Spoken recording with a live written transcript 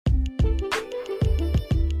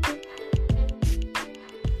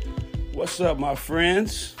What's up, my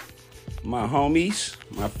friends, my homies,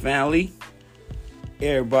 my family,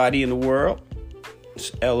 everybody in the world?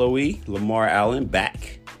 It's LOE, Lamar Allen,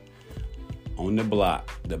 back on the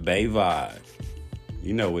block, the Bay Vibe.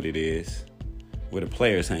 You know what it is, where the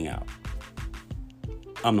players hang out.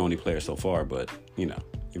 I'm the only player so far, but,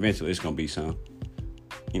 eventually it's going to be some.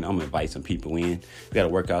 I'm going to invite some people in. We got to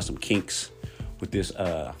work out some kinks with this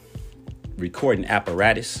recording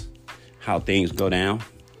apparatus, how things go down.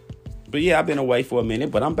 But yeah, I've been away for a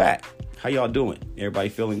minute, but I'm back. How y'all doing? Everybody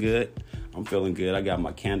feeling good? I'm feeling good. I got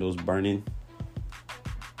my candles burning.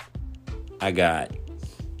 I got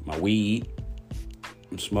my weed.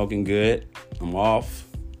 I'm smoking good. I'm off,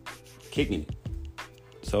 kicking it.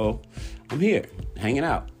 So I'm here, hanging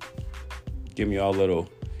out. Giving y'all a little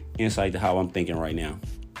insight to how I'm thinking right now.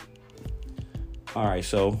 All right,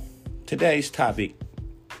 so today's topic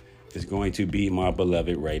is going to be my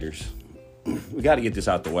beloved Raiders. We got to get this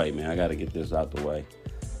out the way, man. I got to get this out the way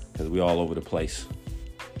because we all over the place.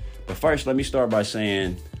 But first, let me start by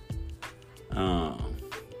saying,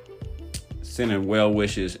 sending well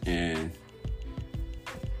wishes and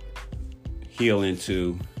healing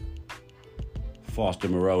to Foster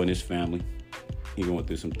Moreau and his family. He going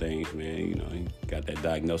through some things, man. He got that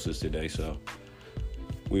diagnosis today, so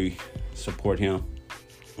we support him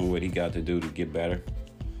on what he got to do to get better.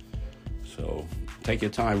 So take your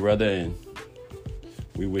time, brother, and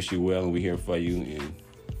we wish you well, and we're here for you, and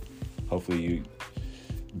hopefully you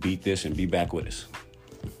beat this and be back with us.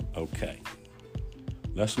 Okay,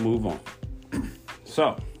 let's move on.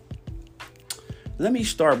 So let me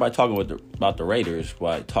start by talking about the Raiders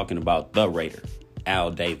by talking about the Raider,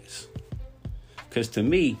 Al Davis. Because to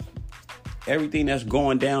me, everything that's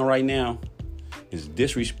going down right now is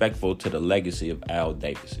disrespectful to the legacy of Al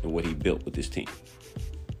Davis and what he built with this team.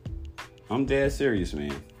 I'm dead serious,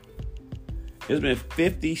 man. It's been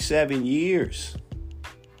 57 years.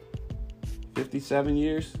 57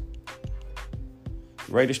 years?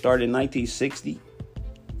 Raiders started in 1960.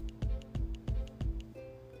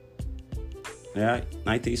 Yeah,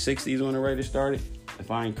 1960 is when the Raiders started. If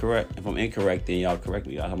I'm incorrect, then y'all correct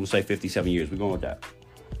me. I'm going to say 57 years. We're going with that.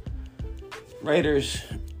 Raiders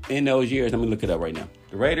in those years, let me look it up right now.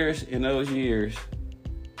 The Raiders in those years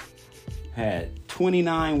had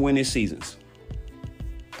 29 winning seasons.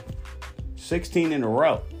 16 in a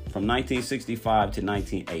row from 1965 to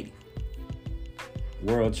 1980.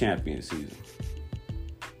 World champion season.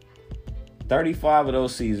 35 of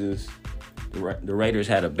those seasons, the Raiders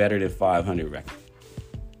had a better than 500 record.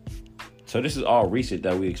 So this is all recent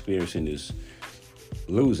that we experiencing this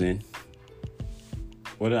losing.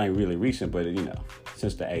 Well, it ain't really recent, but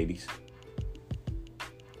since the 80s.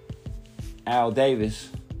 Al Davis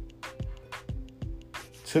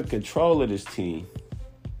took control of this team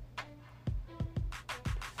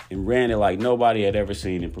and ran it like nobody had ever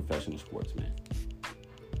seen in professional sports, man.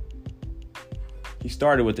 He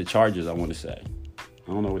started with the Chargers, I want to say.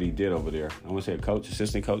 I don't know what he did over there. I want to say a coach,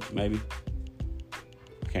 assistant coach, maybe.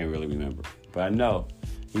 I can't really remember. But I know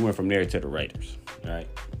he went from there to the Raiders, right?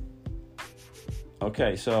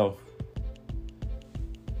 Okay, so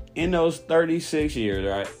in those 36 years,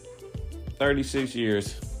 right? 36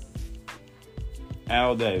 years,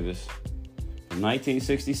 Al Davis, from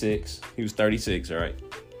 1966, he was 36, all right?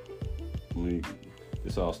 When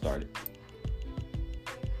this all started.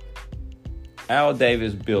 Al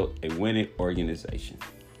Davis built a winning organization.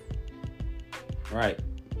 Right.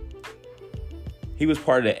 He was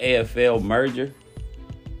part of the AFL merger.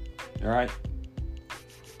 All right.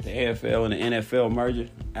 The AFL and the NFL merger.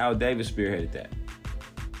 Al Davis spearheaded that.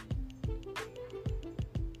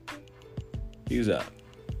 He was an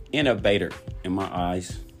innovator in my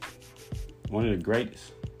eyes. One of the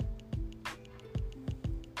greatest.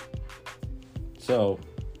 So,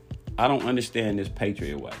 I don't understand this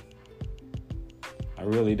Patriot way. I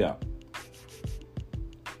really don't.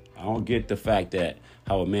 I don't get the fact that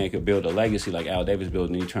how a man could build a legacy like Al Davis built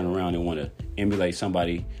and then you turn around and want to emulate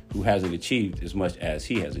somebody who hasn't achieved as much as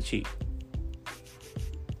he has achieved.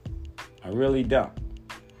 I really don't.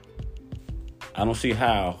 I don't see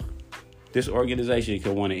how this organization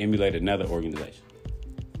could want to emulate another organization.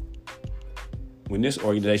 When this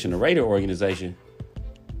organization, the Raider organization,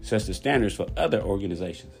 sets the standards for other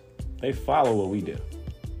organizations. They follow what we do.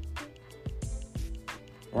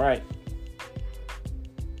 All right.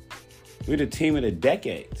 We're the team of the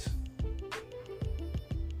decades.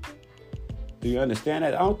 Do you understand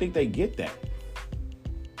that? I don't think they get that.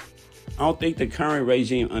 I don't think the current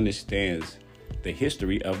regime understands the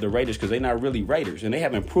history of the Raiders because they're not really Raiders and they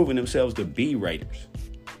haven't proven themselves to be Raiders.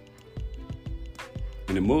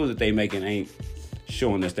 And the moves that they making ain't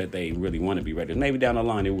showing us that they really want to be Raiders. Maybe down the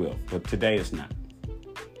line it will, but today it's not.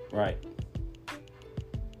 Right?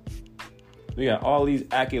 We got all these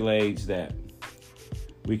accolades that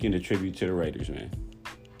we can attribute to the Raiders, man.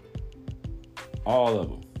 All of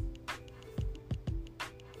them.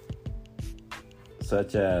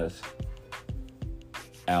 Such as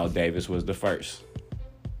Al Davis was the first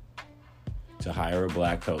to hire a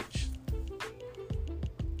black coach.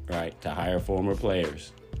 Right? To hire former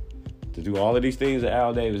players. To do all of these things that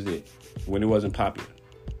Al Davis did when it wasn't popular.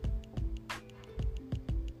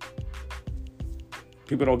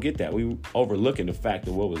 People don't get that. We overlooking the fact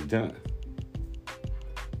of what was done.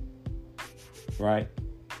 Right?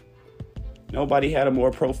 Nobody had a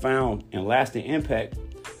more profound and lasting impact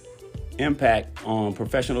on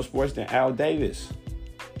professional sports than Al Davis.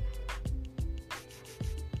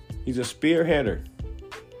 He's a spearheader.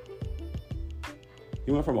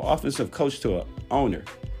 He went from an offensive coach to an owner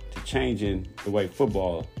to changing the way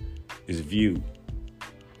football is viewed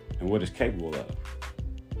and what it's capable of.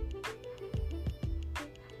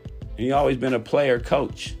 And he's always been a player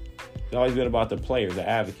coach. He's always been about the players, the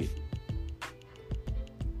advocate.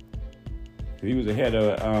 He was the head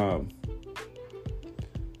of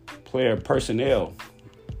player personnel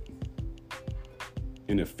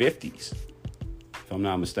in the 50s, if I'm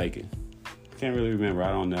not mistaken. Can't really remember.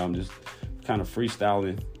 I don't know. I'm just kind of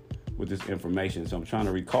freestyling with this information. So I'm trying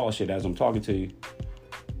to recall shit as I'm talking to you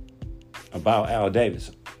about Al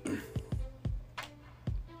Davis.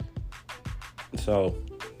 So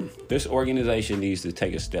this organization needs to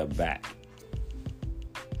take a step back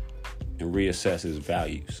and reassess its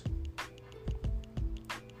values.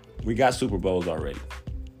 We got Super Bowls already.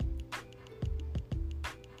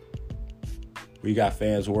 We got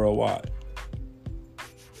fans worldwide.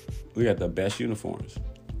 We got the best uniforms.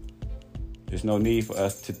 There's no need for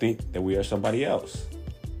us to think that we are somebody else.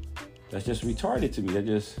 That's just retarded to me. That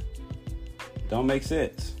just don't make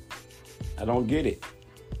sense. I don't get it.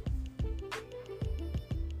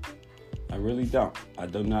 I really don't. I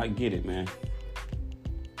do not get it, man.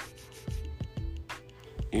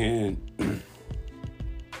 And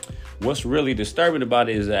what's really disturbing about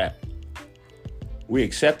it is that we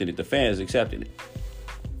accepted it. The fans accepted it.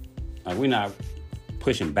 Like, we're not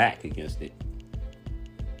pushing back against it.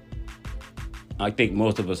 I think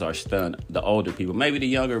most of us are stunned. The older people, maybe the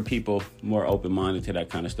younger people, more open-minded to that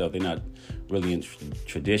kind of stuff. They're not really in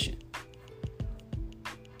tradition.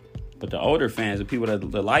 But the older fans, the people that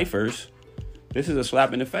the lifers, this is a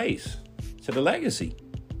slap in the face to the legacy.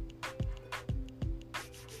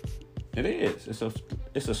 It is.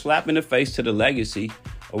 It's a slap in the face to the legacy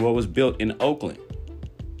of what was built in Oakland.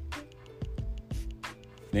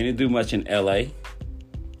 They didn't do much in LA.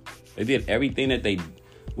 They did everything that they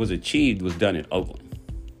was achieved was done in Oakland.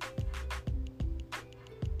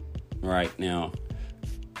 Right now,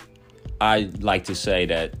 I like to say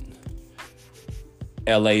that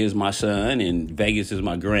LA is my son and Vegas is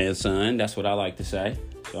my grandson. That's what I like to say.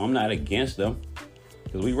 So I'm not against them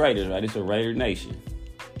because we Raiders, right? It's a Raider nation.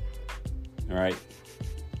 All right.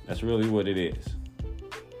 That's really what it is.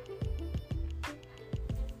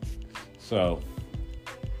 So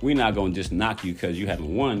we're not going to just knock you because you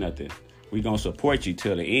haven't won nothing. We're going to support you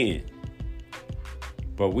till the end.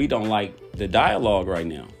 But we don't like the dialogue right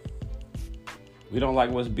now. We don't like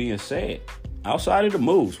what's being said. Outside of the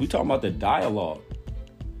moves, we talking about the dialogue.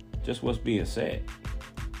 Just what's being said.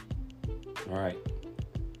 All right.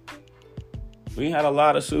 We had a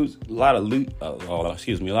lot of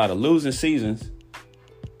losing seasons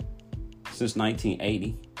since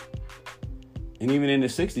 1980. And even in the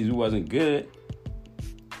 60s, we wasn't good.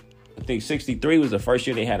 I think 63 was the first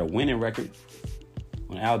year they had a winning record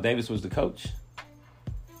when Al Davis was the coach.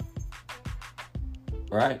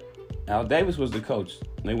 Right? Al Davis was the coach.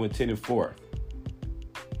 And they went 10-4.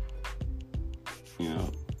 You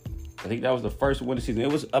know, I think that was the first winning season.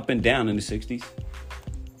 It was up and down in the 60s.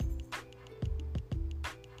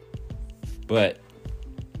 But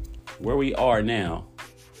where we are now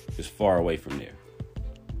is far away from there.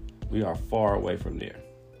 We are far away from there.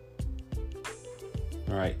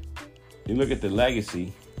 All right. You look at the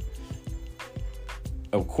legacy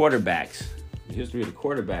of quarterbacks, the history of the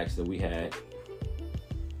quarterbacks that we had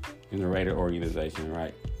in the Raider organization,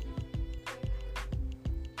 right?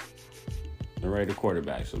 The Raider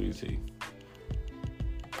quarterbacks, let me see.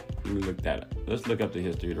 Let me look that up. Let's look up the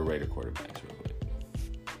history of the Raider quarterbacks real quick.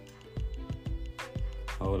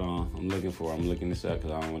 Hold on. I'm looking this up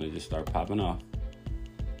because I don't want to just start popping off.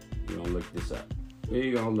 We're going to look this up.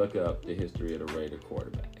 We're going to look up the history of the Raider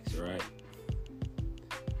quarterbacks, all right?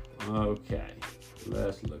 Okay.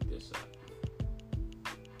 Let's look this up.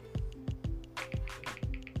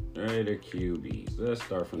 Raider QBs. Let's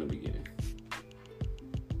start from the beginning.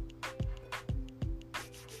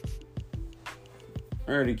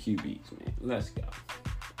 Raider QBs, man. Let's go.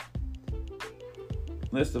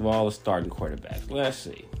 List of all the starting quarterbacks. Let's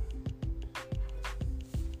see.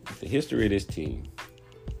 The history of this team.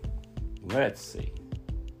 Let's see.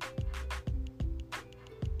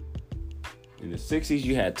 In the 60s,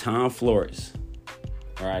 you had Tom Flores,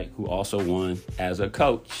 right, who also won as a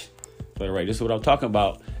coach. But right, this is what I'm talking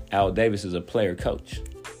about. Al Davis is a player coach.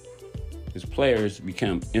 His players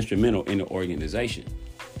become instrumental in the organization.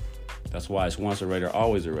 That's why it's once a Raider,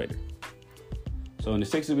 always a Raider. So in the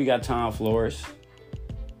 60s, we got Tom Flores,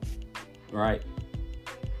 right?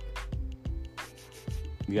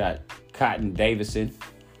 We got Cotton Davidson.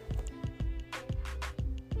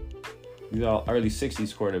 These are all early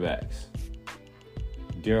 60s quarterbacks.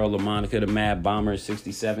 Darryl LaMonica, the Mad Bomber,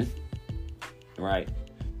 67, right?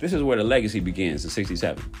 This is where the legacy begins, in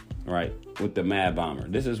 67, right? With the Mad Bomber.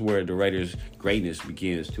 This is where the Raiders' greatness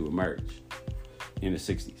begins to emerge in the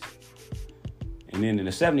 60s. And then in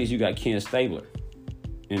the 70s, you got Ken Stabler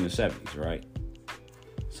in the 70s, right?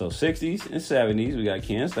 So 60s and 70s, we got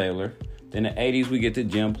Ken Stabler. Then the 80s, we get to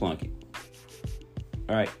Jim Plunkett.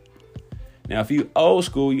 All right. Now, if you old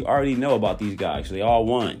school, you already know about these guys. They all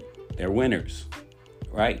won. They're winners,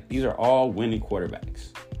 right? These are all winning quarterbacks.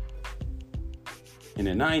 In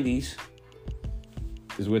the 90s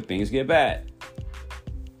is where things get bad.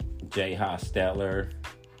 J. Hostetler,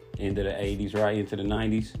 into the 80s, right into the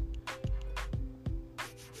 90s.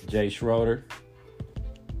 Jay Schroeder.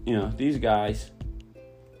 You know, these guys.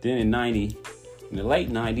 Then in the late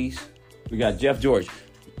 90s, we got Jeff George.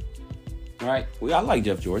 Right? Well, I like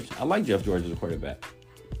Jeff George. I like Jeff George as a quarterback.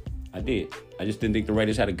 I did. I just didn't think the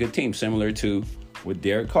Raiders had a good team, similar to what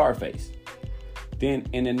Derek Carr faced. Then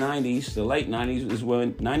in the 90s, the late 90s is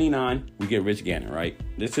when, 99, we get Rich Gannon, right?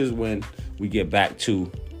 This is when we get back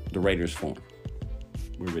to the Raiders form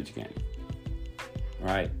with Rich Gannon. All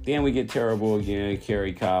right. Then we get terrible again.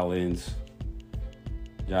 Kerry Collins,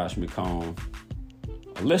 Josh McCown.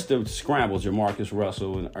 A list of scrambles, Jamarcus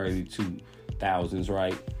Russell in the early 2000s,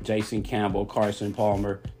 right? Jason Campbell, Carson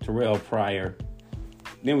Palmer, Terrell Pryor.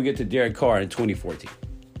 Then we get to Derek Carr in 2014,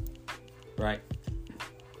 right?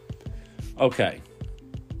 Okay.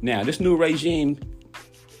 Now, this new regime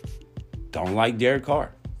don't like Derek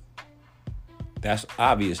Carr. That's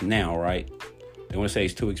obvious now, right? They want to say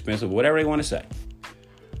he's too expensive, whatever they want to say.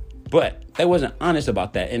 But they wasn't honest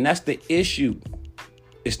about that, and that's the issue.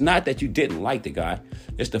 It's not that you didn't like the guy.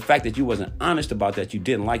 It's the fact that you wasn't honest about that you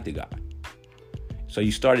didn't like the guy. So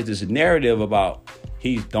you started this narrative about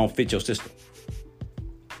he don't fit your system.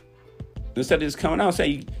 Instead of just coming out and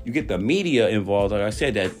saying you get the media involved, like I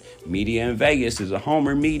said, that media in Vegas is a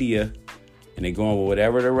homer media, and they going with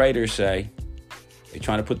whatever the Raiders say. They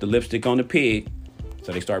trying to put the lipstick on the pig,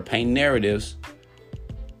 so they start painting narratives,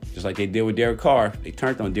 just like they did with Derek Carr. They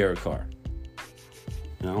turned on Derek Carr.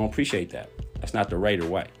 And I don't appreciate that. That's not the Raider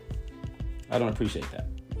way. I don't appreciate that.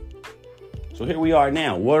 So here we are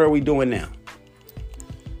now. What are we doing now?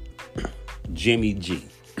 Jimmy G.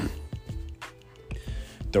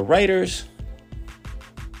 The Raiders'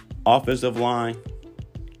 offensive line,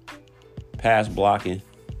 pass blocking,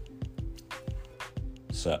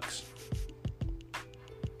 sucks.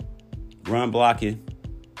 Run blocking,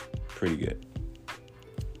 pretty good.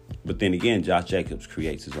 But then again, Josh Jacobs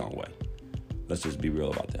creates his own way. Let's just be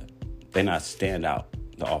real about that. They not stand out,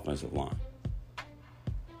 the offensive line.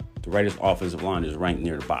 The Raiders' offensive line is ranked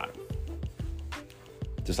near the bottom.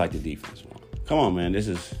 Just like the defensive line. Come on, man. This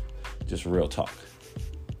is just real talk.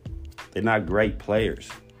 They're not great players.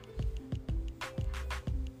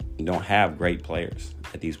 You don't have great players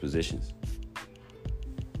at these positions.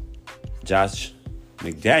 Josh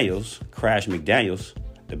McDaniels, Crash McDaniels,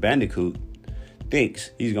 the Bandicoot,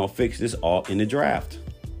 thinks he's going to fix this all in the draft.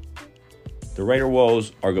 The Raider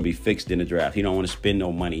woes are going to be fixed in the draft. He don't want to spend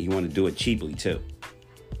no money. He want to do it cheaply, too.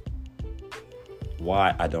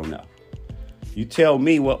 Why? I don't know. You tell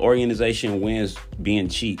me what organization wins being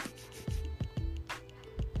cheap.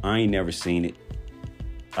 I ain't never seen it.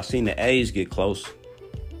 I've seen the A's get close.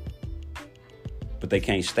 But they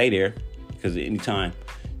can't stay there because anytime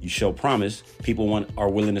you show promise, people are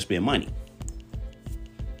willing to spend money.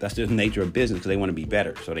 That's just the nature of business because they want to be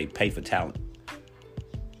better. So they pay for talent.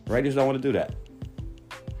 Raiders don't want to do that.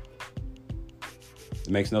 It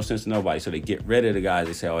makes no sense to nobody. So they get rid of the guys.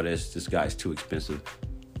 They say, oh, this guy's too expensive.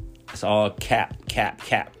 It's all cap.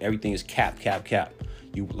 Everything is cap.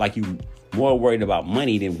 You more worried about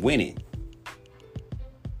money than winning.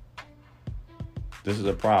 This is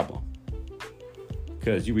a problem.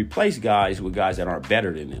 Because you replace guys with guys that aren't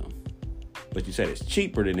better than them. But you said it's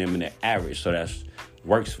cheaper than them in the average, so that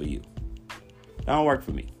works for you. That don't work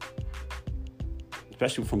for me.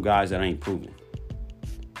 Especially from guys that ain't proven.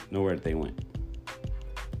 Nowhere that they went.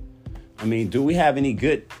 I mean, do we have any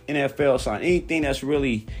good NFL sign? Anything that's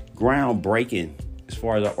really groundbreaking as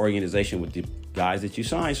far as our organization with the guys that you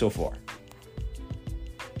signed so far?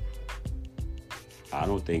 I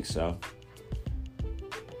don't think so.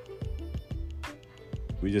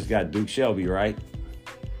 We just got Duke Shelby, right?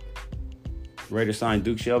 Raiders signed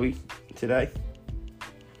Duke Shelby today.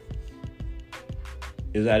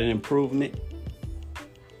 Is that an improvement?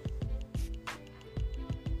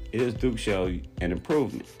 Is Duke Shelby an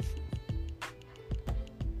improvement?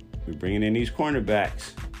 We're bringing in these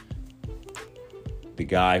cornerbacks. The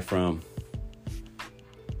guy from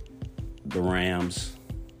the Rams.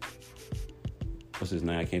 What's his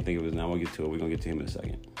name? I can't think of his name. We'll get to it. We're going to get to him in a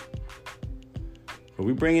second. But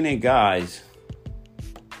we're bringing in guys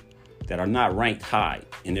that are not ranked high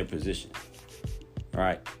in their position. All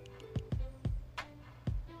right?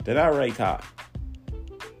 They're not ranked high.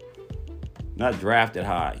 Not drafted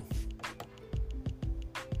high.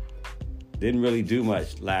 Didn't really do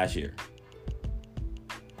much last year.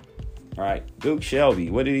 All right? Duke Shelby,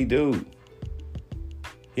 what did he do?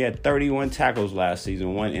 He had 31 tackles last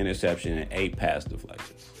season, 1 interception, and 8 pass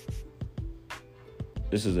deflections.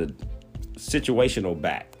 This is a situational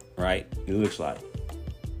back, right? It looks like.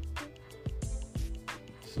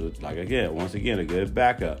 So, like, again, once again, a good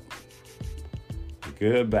backup. A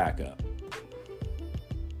good backup.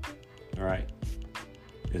 All right.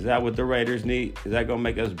 Is that what the Raiders need? Is that going to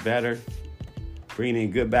make us better? Bringing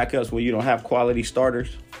in good backups when you don't have quality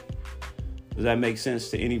starters? Does that make sense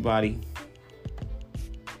to anybody?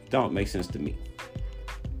 Don't make sense to me.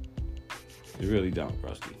 It really don't,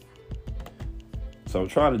 Rusty. So I'm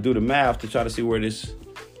trying to do the math to try to see where this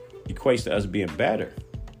equates to us being better.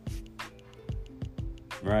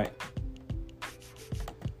 Right?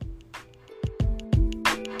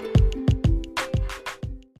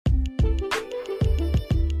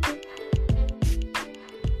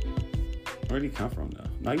 Where'd he come from, though?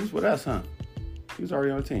 No, he was with us, huh? He was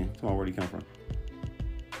already on the team. Come on, where'd he come from?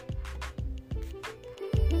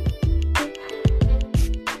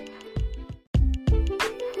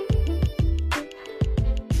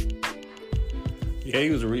 Yeah, he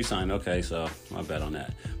was a re-sign. Okay, so my bad on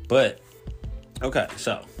that. But, okay,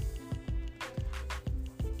 so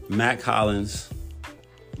Mack Hollins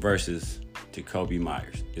versus Jakobi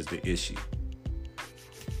Meyers is the issue.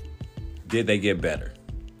 Did they get better?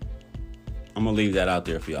 I'm going to leave that out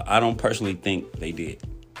there for y'all. I don't personally think they did.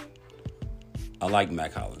 I like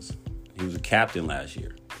Mack Hollins. He was a captain last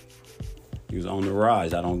year. He was on the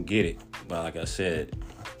rise. I don't get it. But like I said,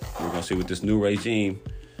 we're going to see what this new regime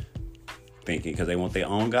thinking, because they want their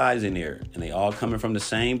own guys in there, and they all coming from the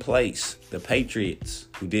same place, the Patriots,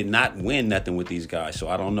 who did not win nothing with these guys. So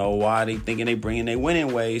I don't know why they thinking they bringing their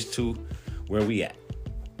winning ways to where we at.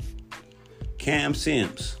 Cam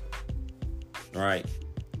Sims, all right.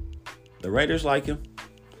 The Raiders like him.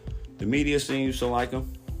 The media seems to like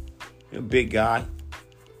him. He's a big guy.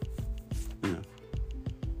 You know,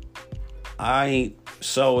 I ain't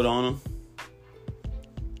sold on him.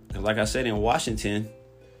 And like I said, in Washington,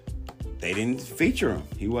 they didn't feature him.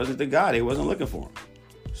 He wasn't the guy. They wasn't looking for him.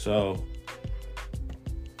 So,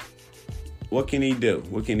 what can he do?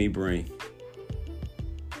 What can he bring?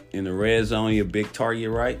 In the red zone, you're a big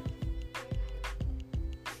target, right?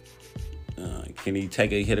 Can he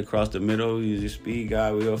take a hit across the middle? He's a speed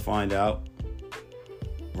guy. We'll find out.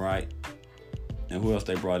 Right? And who else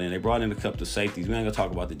they brought in? They brought in a couple of safeties. We ain't going to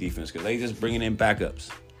talk about the defense because they just bringing in backups.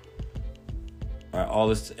 All right, all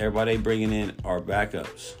this, everybody they bringing in are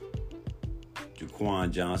backups. Jaquan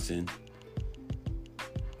Johnson.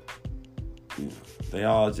 You know, they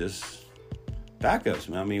all just backups,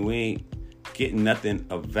 man. I mean, we ain't getting nothing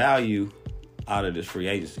of value out of this free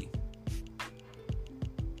agency.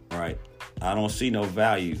 Right? I don't see no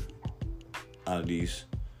value out of these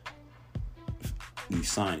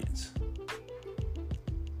signings.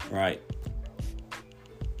 Right?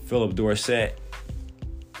 Philip Dorsett.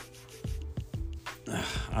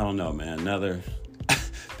 I don't know, man. Another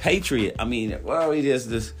Patriot. I mean, well, he just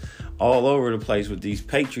this all over the place with these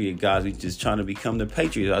Patriot guys. He's just trying to become the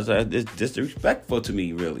Patriots. I was like, it's disrespectful to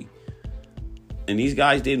me, really. And these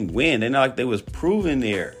guys didn't win. They're not like they was proven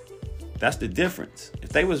there. That's the difference. If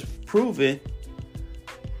they was proven,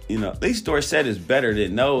 you know, at least Dorsett is better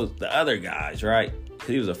than the other guys, right? Because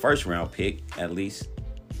he was a first-round pick, at least.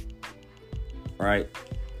 Right?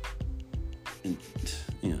 And,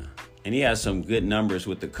 you know, and he has some good numbers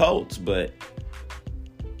with the Colts, but,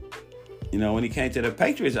 you know, when he came to the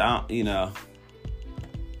Patriots,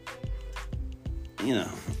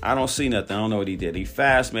 I don't see nothing. I don't know what he did. He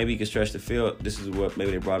fast. Maybe he can stretch the field. This is what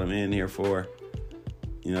maybe they brought him in here for.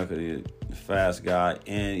 Because he's a fast guy.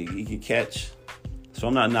 And he can catch. So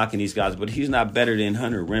I'm not knocking these guys. But he's not better than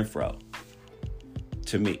Hunter Renfrow.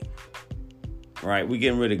 To me. Right? We're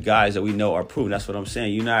getting rid of guys that we know are proven. That's what I'm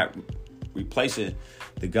saying. You're not replacing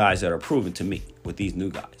the guys that are proven to me with these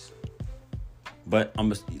new guys. But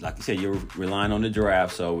like you said, you're relying on the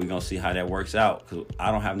draft. So we're going to see how that works out. Because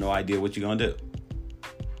I don't have no idea what you're going to do.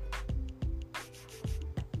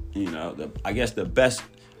 I guess the best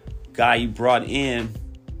guy you brought in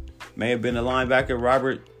may have been the linebacker,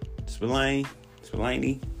 Robert Spillane,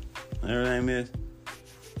 whatever his name is.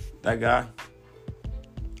 That guy.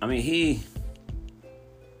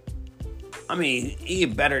 He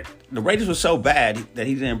better. The Raiders were so bad that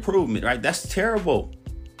he's an improvement, right? That's terrible.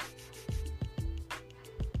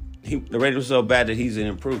 The Raiders were so bad that he's an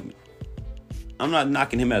improvement. I'm not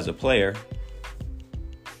knocking him as a player.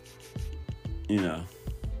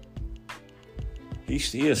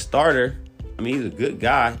 He's a starter. He's a good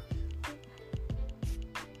guy.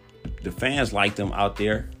 The fans liked him out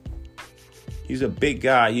there. He's a big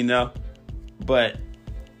guy, but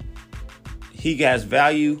he has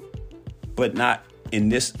value, but not in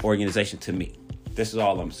this organization to me. This is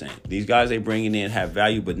all I'm saying. These guys they bringing in have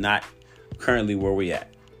value, but not currently where we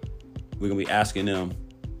at. We're going to be asking them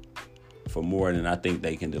for more than I think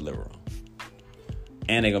they can deliver on.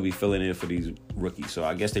 And they're going to be filling in for these rookies. So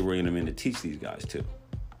I guess they're bringing them in to teach these guys too.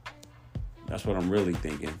 That's what I'm really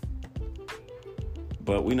thinking.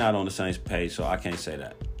 But we're not on the same page, so I can't say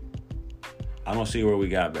that. I don't see where we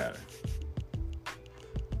got better.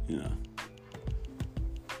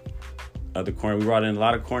 Other corner, we brought in a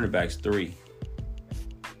lot of cornerbacks, 3.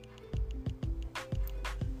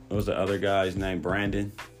 What was the other guy's name?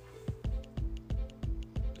 Brandon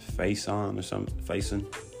Faison or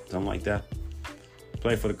something like that.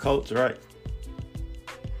 Play for the Colts, right?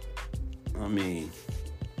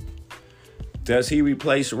 Does he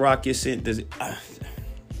replace Rock Ya-Sin?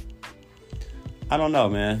 I don't know,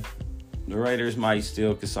 man. The Raiders might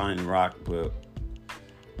still consign Rock, but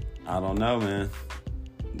I don't know, man.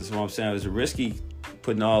 This is what I'm saying. It's risky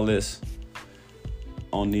putting all this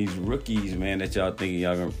on these rookies, man, that y'all thinking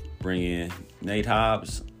y'all gonna bring in. Nate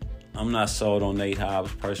Hobbs. I'm not sold on Nate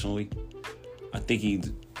Hobbs personally. I think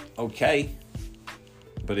he's okay.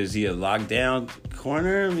 But is he a lockdown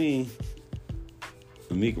corner?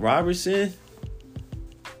 Amik Robertson?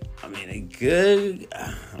 They good.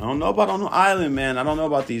 I don't know about on the island, man. I don't know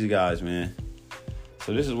about these guys, man.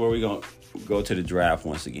 So this is where we're going to go to the draft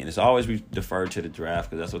once again. It's always we defer to the draft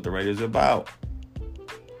because that's what the Raiders are about.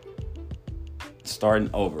 Starting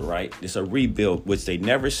over, right? It's a rebuild, which they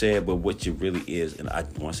never said, but what it really is. And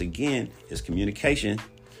once again, it's communication.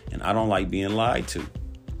 And I don't like being lied to.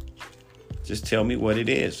 Just tell me what it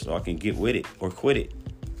is so I can get with it or quit it.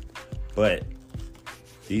 But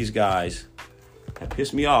these guys have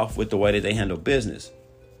pissed me off with the way that they handle business.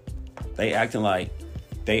 They acting like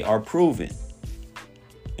they are proven.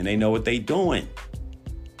 And they know what they doing.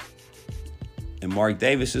 And Mark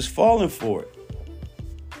Davis is falling for it.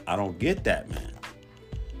 I don't get that, man.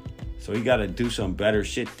 So he got to do some better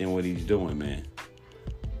shit than what he's doing, man.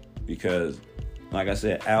 Because, like I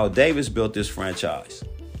said, Al Davis built this franchise.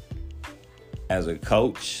 As a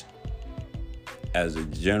coach, as a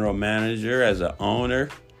general manager, as an owner,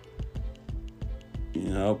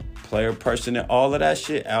 player, person, and all of that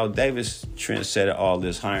shit. Al Davis trendsetted all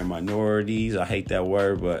this, hiring minorities. I hate that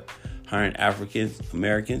word, but hiring African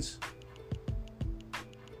Americans.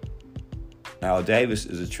 Al Davis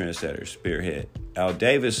is a trendsetter, spearhead. Al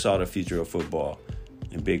Davis saw the future of football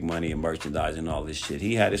and big money and merchandise and all this shit.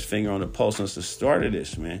 He had his finger on the pulse since the start of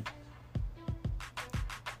this, man.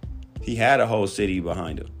 He had a whole city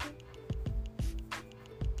behind him.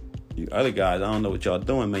 You other guys, I don't know what y'all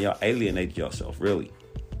doing, man. Y'all alienate yourself, really.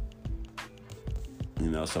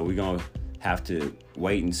 So we're going to have to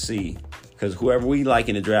wait and see. Because whoever we like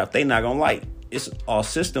in the draft, they not going to like. It's all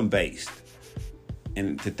system-based.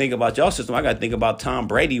 And to think about y'all system, I got to think about Tom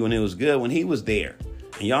Brady when it was good, when he was there.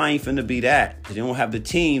 And y'all ain't finna be that. Because you don't have the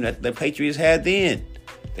team that the Patriots had then.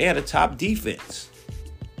 They had a top defense.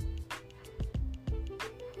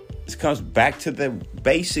 This comes back to the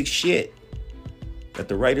basic shit that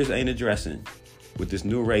the Raiders ain't addressing with this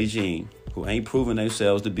new regime who ain't proving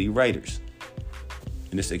themselves to be Raiders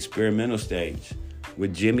in this experimental stage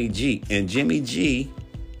with Jimmy G. And Jimmy G,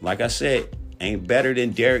 like I said, ain't better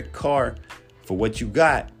than Derek Carr for what you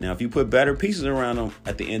got. Now, if you put better pieces around him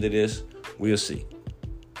at the end of this, we'll see.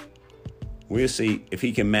 We'll see if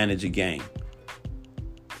he can manage a game.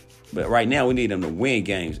 But right now, we need him to win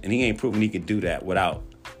games, and he ain't proven he can do that without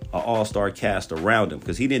all-star cast around him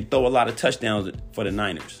because he didn't throw a lot of touchdowns for the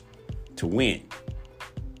Niners to win.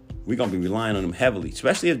 We're going to be relying on him heavily,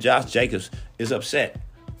 especially if Josh Jacobs is upset.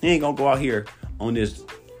 He ain't going to go out here on this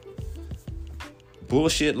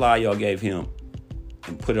bullshit lie y'all gave him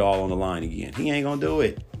and put it all on the line again. He ain't going to do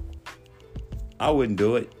it. I wouldn't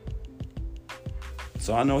do it.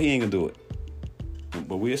 So I know he ain't going to do it.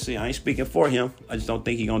 But we'll see. I ain't speaking for him. I just don't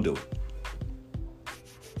think he's going to do it.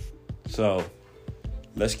 So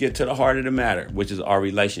let's get to the heart of the matter, which is our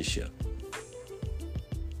relationship.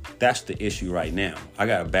 That's the issue right now. I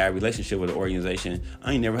got a bad relationship with the organization.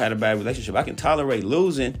 I ain't never had a bad relationship. I can tolerate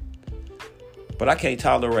losing, but I can't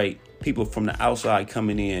tolerate people from the outside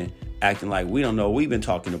coming in acting like we don't know what we've been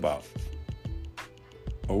talking about.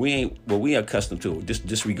 Or we ain't what we accustomed to, just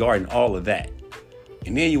disregarding all of that.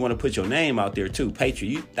 And then you want to put your name out there too,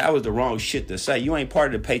 Patriot. That was the wrong shit to say. You ain't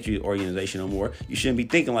part of the Patriot organization no more. You shouldn't be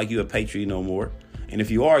thinking like you're a Patriot no more. And if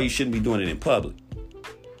you are, you shouldn't be doing it in public.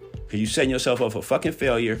 Because you're setting yourself up for fucking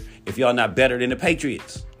failure if y'all not better than the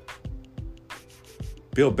Patriots.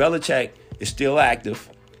 Bill Belichick is still active.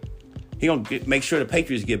 He gonna make sure the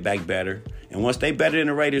Patriots get back better. And once they better than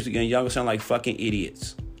the Raiders again, y'all gonna sound like fucking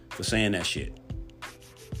idiots for saying that shit.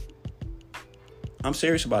 I'm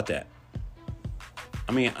serious about that.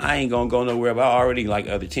 I mean, I ain't gonna go nowhere, but I already like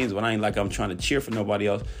other teams, but I ain't like I'm trying to cheer for nobody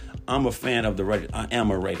else. I'm a fan of the Raiders. I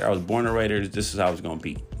am a Raider. I was born a Raider. This is how it's gonna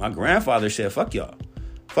be. My grandfather said, fuck y'all.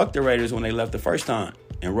 Fuck the Raiders when they left the first time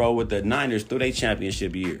and rolled with the Niners through their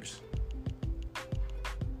championship years.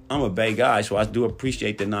 I'm a Bay guy, so I do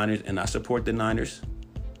appreciate the Niners, and I support the Niners.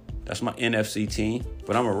 That's my NFC team,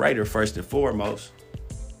 but I'm a Raider first and foremost.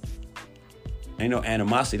 Ain't no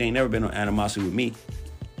animosity. Ain't never been no animosity with me.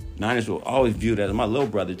 Niners will always view that as my little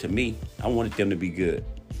brother to me. I wanted them to be good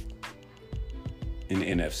in the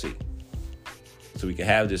NFC. So we can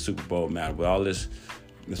have this Super Bowl battle, but all this,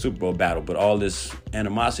 the Super Bowl battle, but all this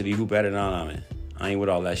animosity, who better than I ain't with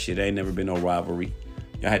all that shit. There ain't never been no rivalry.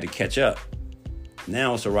 Y'all had to catch up.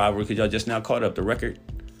 Now it's a rivalry because y'all just now caught up. The record,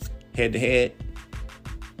 head to head,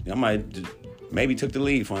 y'all might maybe took the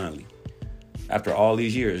lead finally. After all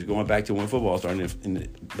these years, going back to when football started in the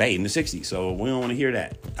 60s. So we don't want to hear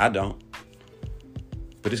that. I don't.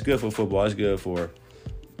 But it's good for football. It's good for,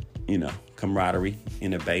 camaraderie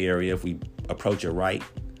in the Bay Area if we approach it right.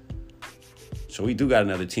 So we do got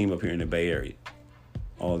another team up here in the Bay Area.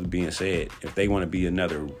 All that being said, if they want to be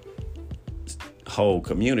another whole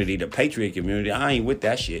community, the Patriot community, I ain't with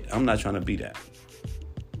that shit. I'm not trying to be that.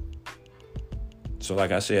 So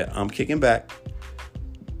like I said, I'm kicking back,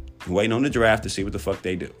 waiting on the draft to see what the fuck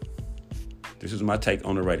they do. This is my take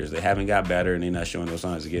on the Raiders. They haven't got better, and they're not showing no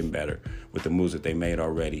signs of getting better with the moves that they made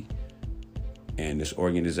already. And this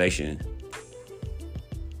organization,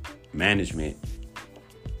 management,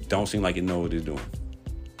 don't seem like it know what it's doing.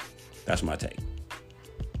 That's my take.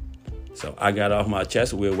 So I got off my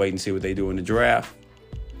chest. We'll wait and see what they do in the draft.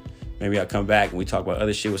 Maybe I'll come back and we talk about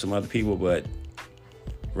other shit with some other people. But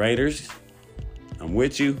Raiders, I'm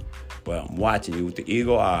with you, but I'm watching you with the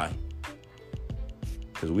eagle eye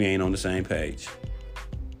because we ain't on the same page.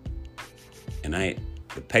 And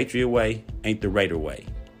the Patriot way ain't the Raider way.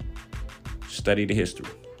 Study the history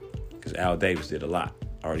because Al Davis did a lot.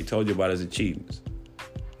 I already told you about his achievements.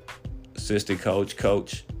 Assistant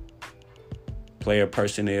coach, player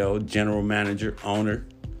personnel, general manager, owner,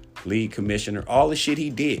 league commissioner, all the shit he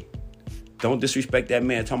did. Don't disrespect that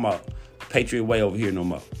man talking about the Patriot way over here no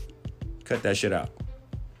more. Cut that shit out.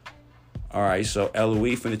 All right, so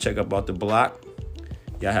LOE finna check up about the block.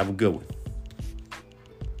 Y'all have a good one.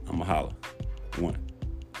 I'ma holla. One.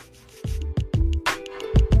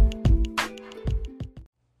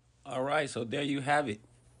 All right, so there you have it.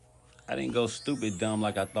 I didn't go stupid dumb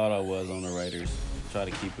like I thought I was on the Raiders. Try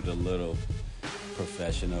to keep it a little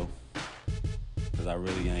professional because I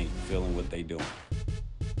really ain't feeling what they doing.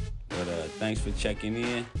 But thanks for checking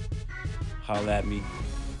in. Holla at me.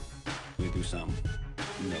 We do something.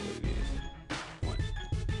 You know what it is.